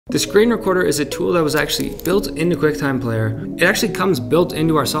The screen recorder is a tool that was actually built into QuickTime Player. It actually comes built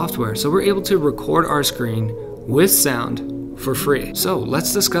into our software, so we're able to record our screen with sound for free. So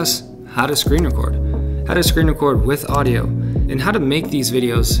let's discuss how to screen record with audio, and how to make these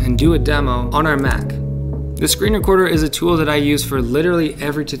videos and do a demo on our Mac. The screen recorder is a tool that I use for literally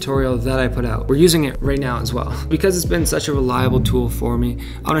every tutorial that I put out. We're using it right now as well. Because it's been such a reliable tool for me,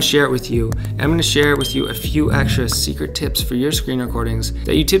 I want to share it with you. And I'm going to share with you a few extra secret tips for your screen recordings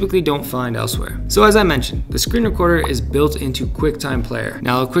that you typically don't find elsewhere. So as I mentioned, the screen recorder is built into QuickTime Player.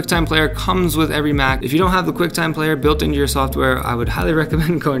 Now, QuickTime Player comes with every Mac. If you don't have the QuickTime Player built into your software, I would highly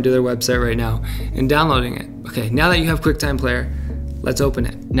recommend going to their website right now and downloading it. Okay, now that you have QuickTime Player, let's open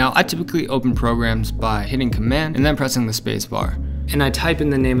it. Now, I typically open programs by hitting Command and then pressing the space bar. And I type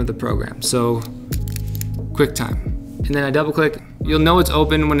in the name of the program, so QuickTime. And then I double click. You'll know it's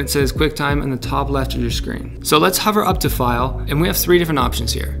open when it says QuickTime in the top left of your screen. So let's hover up to File, and we have three different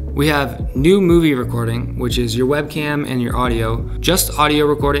options here. We have New Movie Recording, which is your webcam and your audio, just audio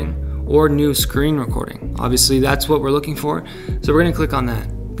recording, or New Screen Recording. Obviously, that's what we're looking for, so we're gonna click on that.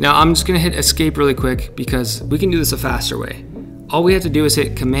 Now, I'm just gonna hit Escape really quick because we can do this a faster way. All we have to do is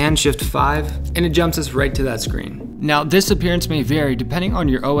hit Command-Shift-5 and it jumps us right to that screen. Now, this appearance may vary depending on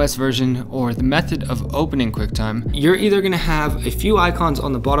your OS version or the method of opening QuickTime. You're either gonna have a few icons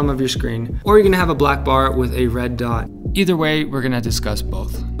on the bottom of your screen, or you're gonna have a black bar with a red dot. Either way, we're gonna discuss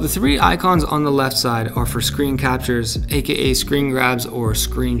both. The three icons on the left side are for screen captures, aka screen grabs or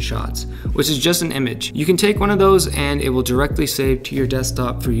screenshots, which is just an image. You can take one of those and it will directly save to your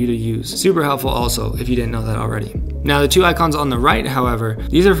desktop for you to use. Super helpful also if you didn't know that already. Now, the two icons on the right, however,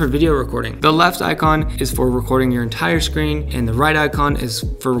 these are for video recording. The left icon is for recording your entire screen, and the right icon is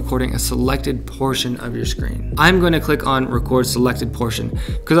for recording a selected portion of your screen. I'm going to click on Record Selected Portion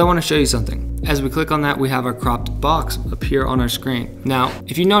because I want to show you something. As we click on that, we have our cropped box appear on our screen. Now,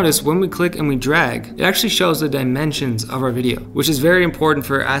 if you notice, when we click and we drag, it actually shows the dimensions of our video, which is very important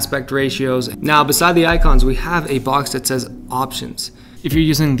for aspect ratios. Now, beside the icons, we have a box that says Options. If you're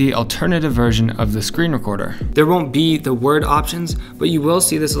using the alternative version of the screen recorder, there won't be the word options, but you will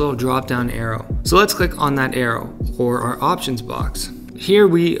see this little drop down arrow. So let's click on that arrow, or our options box. Here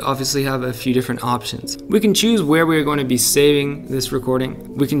we obviously have a few different options. We can choose where we're going to be saving this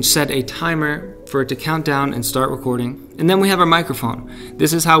recording. We can set a timer for it to count down and start recording. And then we have our microphone.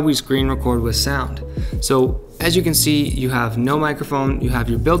 This is how we screen record with sound. So as you can see, you have no microphone, you have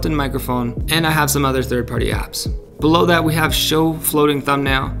your built-in microphone, and I have some other third-party apps. Below that, we have Show Floating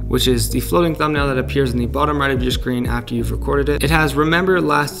Thumbnail, which is the floating thumbnail that appears in the bottom right of your screen after you've recorded it. It has Remember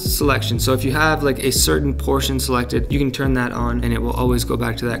Last Selection, so if you have like a certain portion selected, you can turn that on and it will always go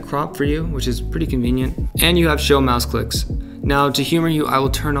back to that crop for you, which is pretty convenient. And you have Show Mouse Clicks. Now, to humor you, I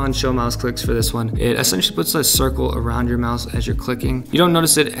will turn on Show Mouse Clicks for this one. It essentially puts a circle around your mouse as you're clicking. You don't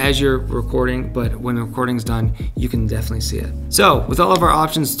notice it as you're recording, but when the recording's done, you can definitely see it. So, with all of our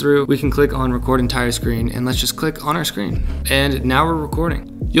options through, we can click on Record Entire Screen, and let's just click on our screen. And now we're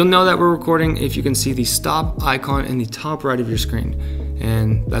recording. You'll know that we're recording if you can see the stop icon in the top right of your screen.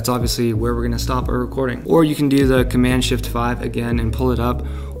 And that's obviously where we're gonna stop our recording. Or you can do the Command-Shift-5 again and pull it up,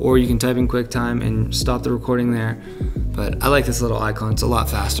 or you can type in QuickTime and stop the recording there. But I like this little icon, it's a lot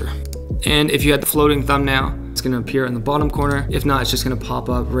faster. And if you had the floating thumbnail, it's gonna appear in the bottom corner. If not, it's just gonna pop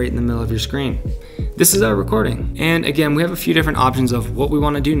up right in the middle of your screen. This is our recording. And again, we have a few different options of what we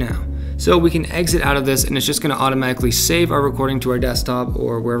wanna do now. So we can exit out of this and it's just gonna automatically save our recording to our desktop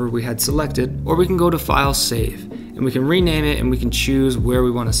or wherever we had selected, or we can go to File, Save. And we can rename it and we can choose where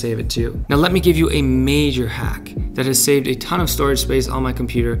we want to save it to. Now let me give you a major hack that has saved a ton of storage space on my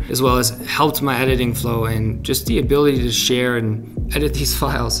computer, as well as helped my editing flow and just the ability to share and edit these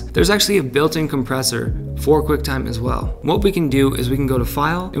files. There's actually a built-in compressor for QuickTime as well. What we can do is we can go to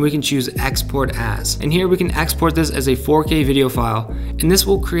File and we can choose Export As. And here we can export this as a 4K video file, and this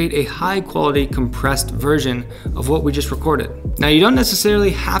will create a high quality compressed version of what we just recorded. Now you don't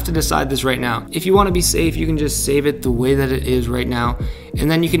necessarily have to decide this right now. If you want to be safe, you can just save it the way that it is right now, and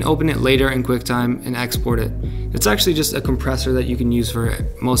then you can open it later in QuickTime and export it. It's actually just a compressor that you can use for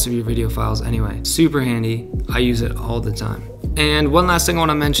most of your video files anyway. Super handy, I use it all the time. And one last thing I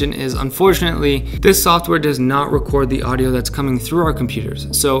want to mention is, unfortunately, this software does not record the audio that's coming through our computers.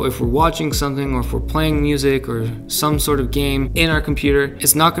 So if we're watching something, or if we're playing music or some sort of game in our computer,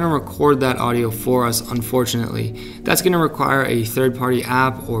 it's not going to record that audio for us, unfortunately. That's going to require a third-party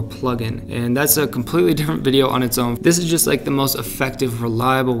app or plugin, and that's a completely different video on its own. This is just like the most effective,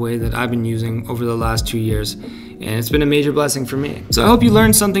 reliable way that I've been using over the last 2 years. And it's been a major blessing for me. So I hope you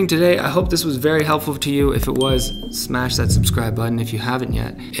learned something today. I hope this was very helpful to you. If it was, smash that subscribe button if you haven't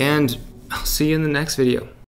yet. And I'll see you in the next video.